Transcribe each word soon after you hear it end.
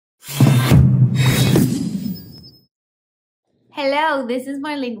Hello, this is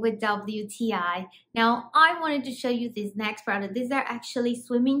Marlene with WTI. Now, I wanted to show you this next product. These are actually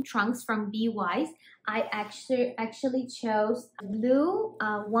swimming trunks from Biwisy. I actually chose blue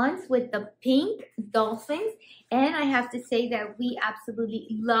ones with the pink dolphins, and I have to say that we absolutely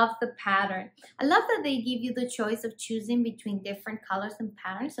love the pattern. I love that they give you the choice of choosing between different colors and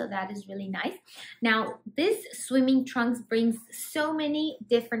patterns, so that is really nice. Now, this swimming trunks brings so many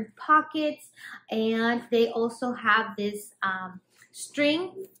different pockets, and they also have this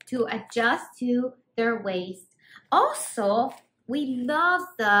string to adjust to their waist. Also, we love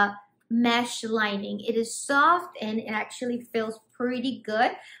the mesh lining. It is soft and it actually feels pretty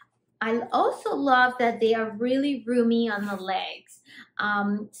good. I also love that they are really roomy on the legs.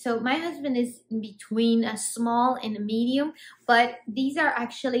 So my husband is in between a small and a medium, but these are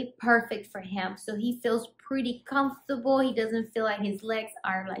actually perfect for him. So he feels pretty comfortable. He doesn't feel like his legs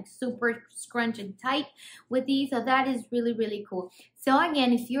are like super scrunched and tight with these. So that is really, really cool. So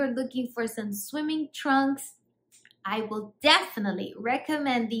again, if you're looking for some swimming trunks, I will definitely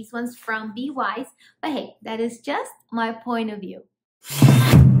recommend these ones from Biwisy. But hey, that is just my point of view.